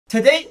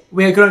Today,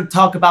 we're going to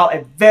talk about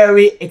a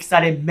very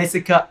exciting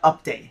Mistika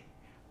update.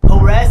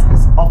 ProRes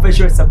is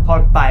officially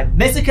supported by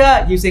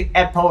Mistika using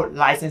Apple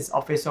licensed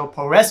official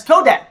ProRes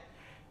codec.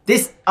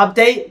 This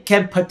update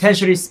can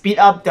potentially speed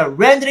up the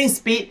rendering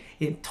speed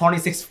in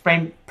 26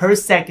 frames per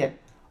second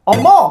or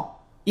more,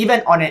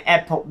 even on an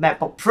Apple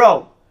MacBook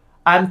Pro.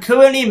 I'm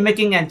currently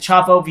making a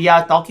travel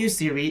VR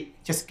docu-series,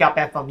 just got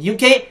back from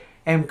UK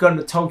and I'm going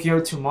to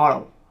Tokyo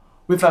tomorrow.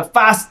 With a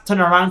fast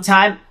turnaround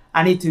time,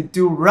 I need to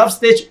do rough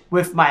stitch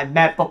with my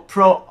MacBook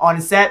Pro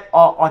on set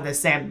or on the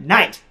same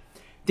night.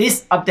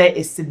 This update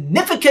is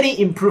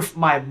significantly improved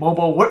my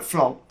mobile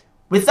workflow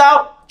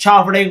without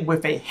traveling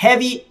with a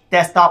heavy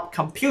desktop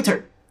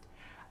computer.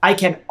 I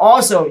can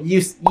also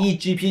use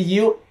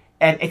eGPU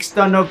and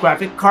external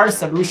graphic card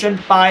solution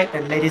by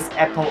the latest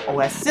Apple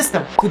OS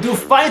system to do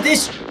fine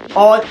stitch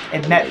on a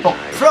MacBook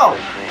Pro.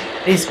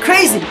 It's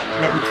crazy,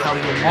 let me tell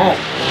you more.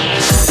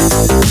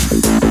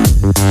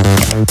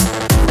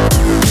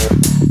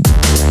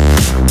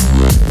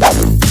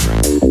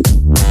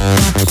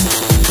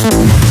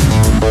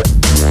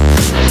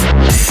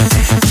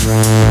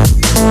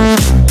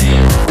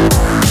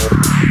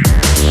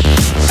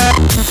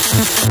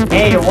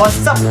 Hey,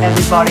 what's up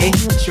everybody?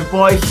 It's your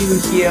boy Hugh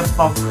here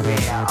from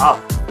Creator Up.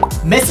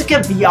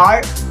 Mistika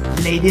VR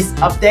latest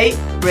update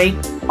bring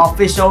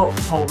official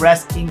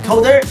ProRes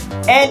encoder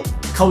and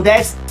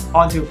codecs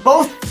onto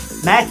both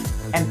Mac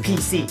and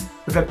PC.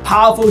 With a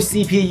powerful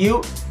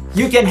CPU,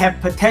 you can have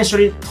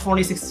potentially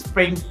 26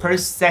 frames per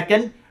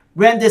second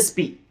render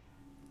speed.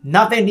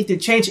 Nothing need to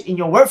change in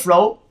your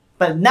workflow,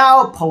 but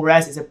now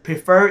ProRes is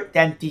preferred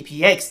than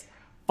DPX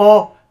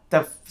for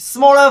the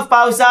smaller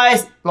file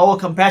size, lower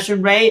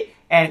compression rate,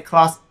 and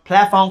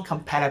cross-platform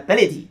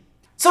compatibility.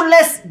 So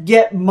let's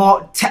get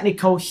more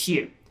technical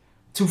here.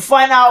 To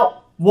find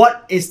out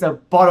what is the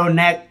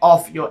bottleneck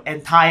of your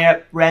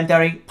entire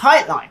rendering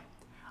pipeline,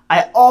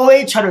 I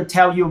always try to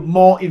tell you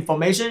more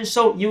information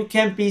so you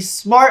can be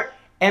smart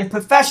and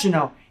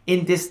professional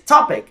in this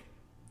topic.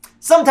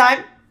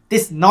 Sometimes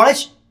this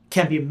knowledge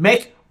can be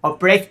make or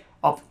break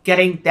of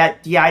getting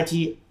that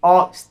DIT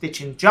or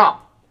stitching job.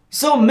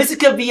 So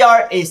Mistika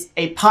VR is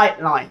a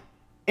pipeline.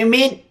 It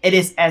means it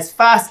is as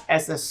fast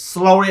as the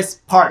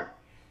slowest part.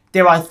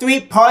 There are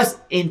three parts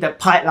in the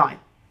pipeline.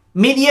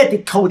 Media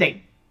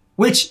decoding,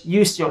 which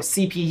use your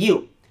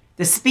CPU.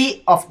 The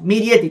speed of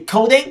media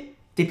decoding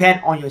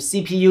depends on your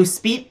CPU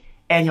speed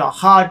and your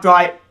hard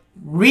drive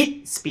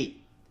read speed.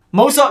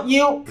 Most of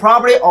you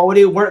probably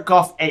already work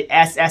off a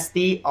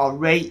SSD or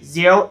RAID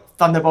 0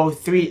 Thunderbolt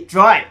 3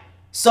 drive.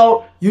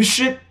 So you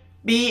should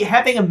be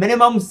having a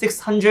minimum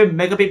 600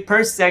 megabit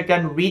per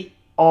second read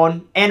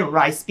on and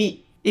write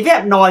speed. If you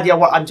have no idea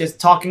what I'm just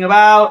talking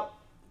about,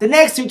 the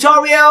next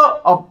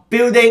tutorial of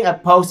building a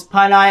ProRes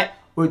pipeline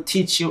will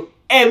teach you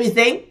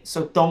everything.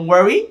 So don't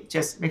worry,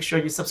 just make sure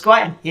you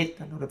subscribe and hit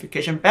the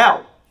notification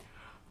bell.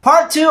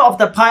 Part 2 of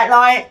the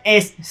pipeline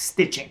is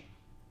stitching.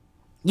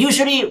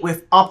 Usually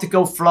with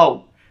optical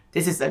flow.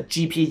 This is a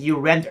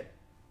GPU render.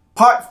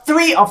 Part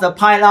 3 of the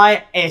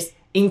pipeline is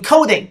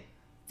encoding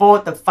for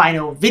the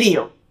final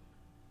video.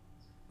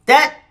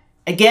 That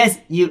against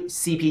your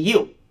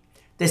CPU.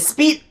 The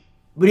speed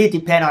really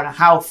depends on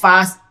how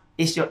fast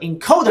is your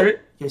encoder,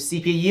 your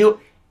CPU,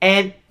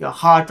 and your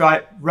hard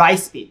drive write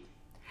speed.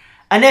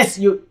 Unless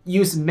you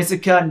use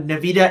Mistika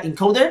NVIDIA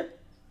encoder,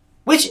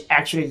 which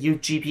actually use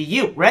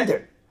GPU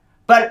render.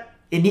 But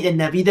you need a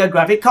NVIDIA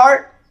graphic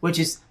card, which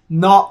is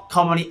not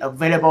commonly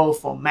available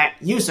for Mac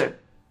user.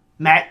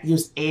 Mac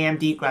use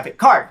AMD graphic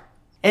card.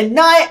 In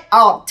 9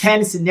 out of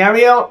 10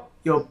 scenario,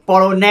 your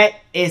bottleneck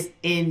is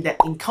in the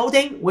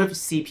encoding with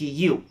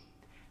CPU.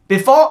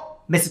 Before,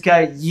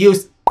 Mistika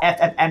used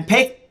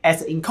FFmpeg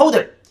as an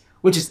encoder,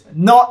 which is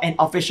not an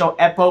official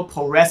Apple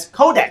ProRes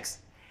codec.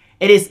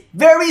 It is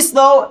very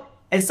slow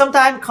and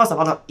sometimes cause a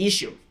lot of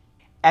issue.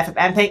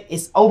 FFmpeg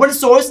is open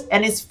source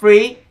and it's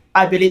free.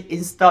 I believe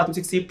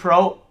Insta260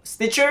 Pro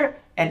Stitcher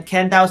and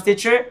Candle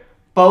Stitcher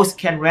both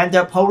can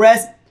render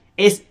ProRes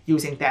is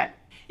using that.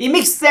 It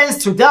makes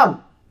sense to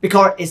them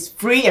because it's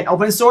free and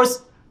open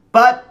source,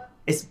 but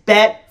it's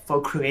bad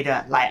for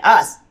creators like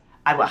us.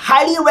 I would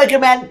highly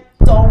recommend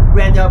don't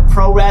render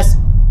ProRes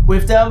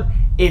with them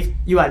if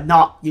you are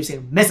not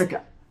using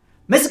Mistika.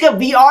 Mistika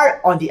VR,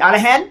 on the other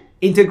hand,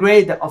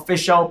 integrates the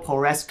official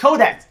ProRes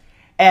codec,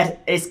 and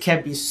it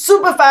can be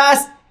super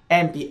fast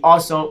and be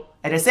also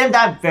at the same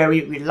time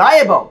very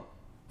reliable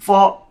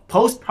for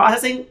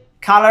post-processing,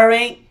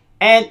 coloring,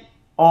 and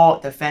all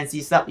the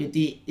fancy stuff you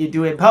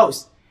do in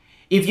post.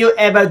 If you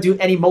ever do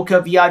any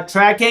Mocha VR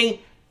tracking,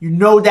 you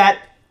know that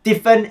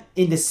different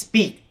in the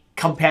speed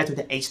compared to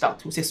the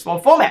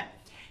H.264 format.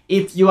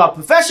 If you are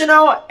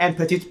professional and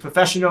produce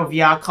professional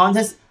VR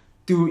content,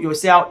 do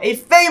yourself a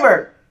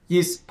favor.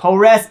 Use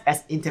ProRes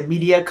as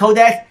intermediate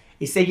codec.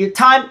 It saves you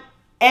time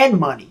and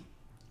money.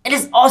 It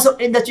is also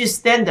industry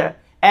standard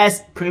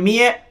as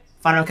Premiere,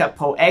 Final Cut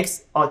Pro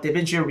X, or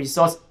DaVinci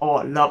Resolve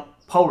or love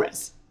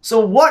ProRes. So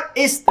what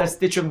is the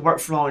stitching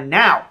workflow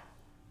now?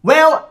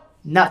 Well,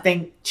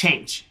 nothing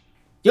changed.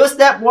 Your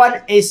step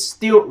 1 is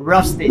still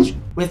rough stitch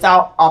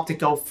without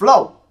optical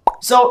flow,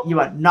 so you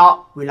are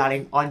not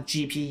relying on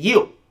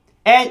GPU.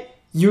 And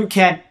you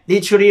can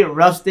literally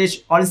rough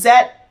stitch on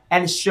set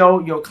and show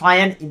your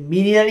client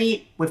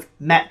immediately with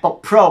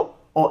MacBook Pro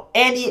or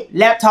any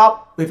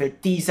laptop with a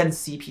decent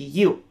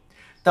CPU.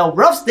 The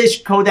rough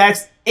stitch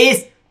codecs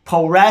is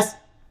ProRes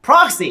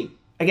Proxy.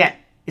 Again,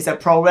 it's a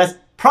ProRes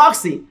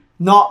Proxy,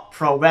 not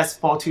ProRes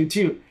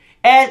 422.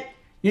 And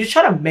you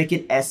try to make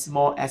it as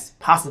small as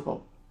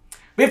possible.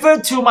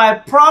 Refer to my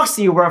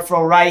proxy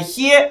workflow right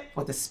here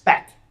for the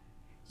spec.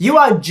 You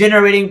are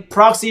generating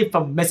proxy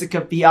from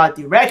Mistika VR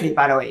directly,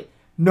 by the way.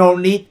 No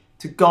need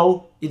to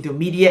go into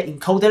Media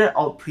Encoder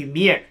or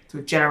Premiere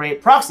to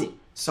generate proxy,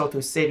 so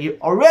to save you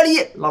already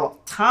a lot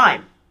of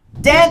time.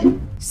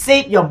 Then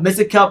save your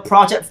Mistika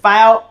project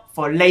file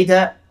for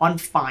later on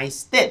Fine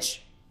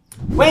Stitch.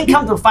 When it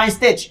comes to Fine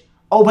Stitch,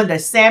 open the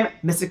same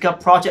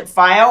Mistika project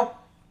file,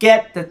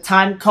 get the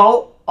time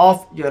code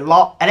of your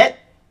log edit,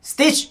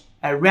 stitch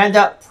and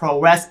render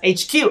ProRes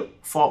HQ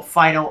for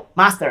final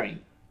mastering.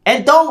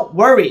 And don't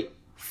worry,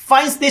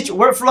 Fine Stitch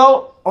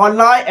workflow,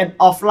 online and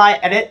offline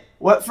edit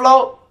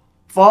workflow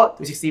for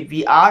 360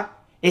 VR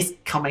is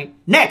coming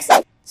next.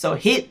 So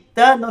hit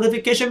the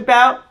notification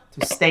bell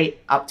to stay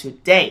up to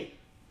date.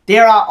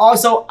 There are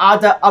also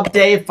other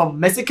updates from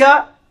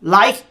Mistika,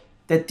 like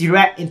the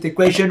direct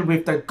integration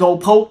with the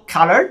GoPro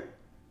color,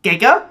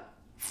 Giga,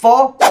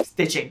 for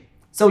stitching.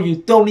 So you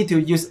don't need to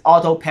use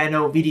Auto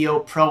Panel Video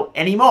Pro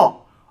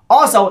anymore.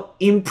 Also,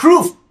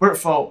 improve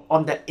workflow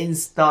on the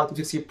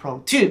Insta360 Pro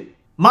 2.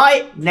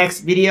 My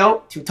next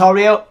video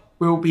tutorial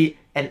will be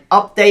an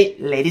update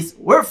latest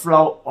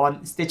workflow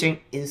on stitching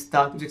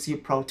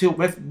Insta360 Pro 2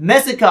 with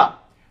Mistika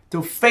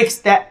to fix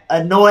that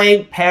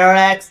annoying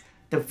parallax,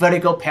 the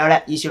vertical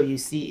parallax issue you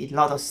see in a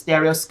lot of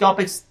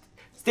stereoscopic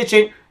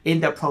stitching in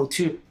the Pro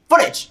 2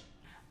 footage.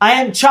 I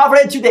am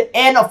traveling to the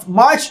end of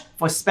March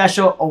for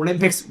Special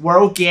Olympics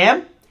World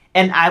Game,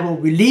 and I will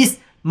release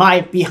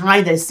my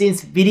behind the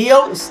scenes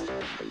videos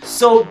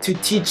so to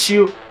teach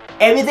you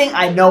everything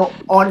I know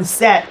on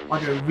set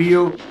on a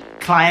real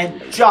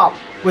client job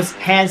with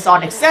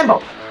hands-on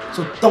example.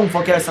 So don't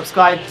forget to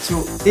subscribe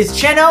to this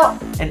channel,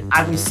 and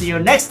I will see you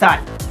next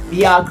time.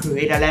 VR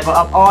Creator Level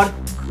Up on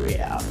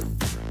Creator.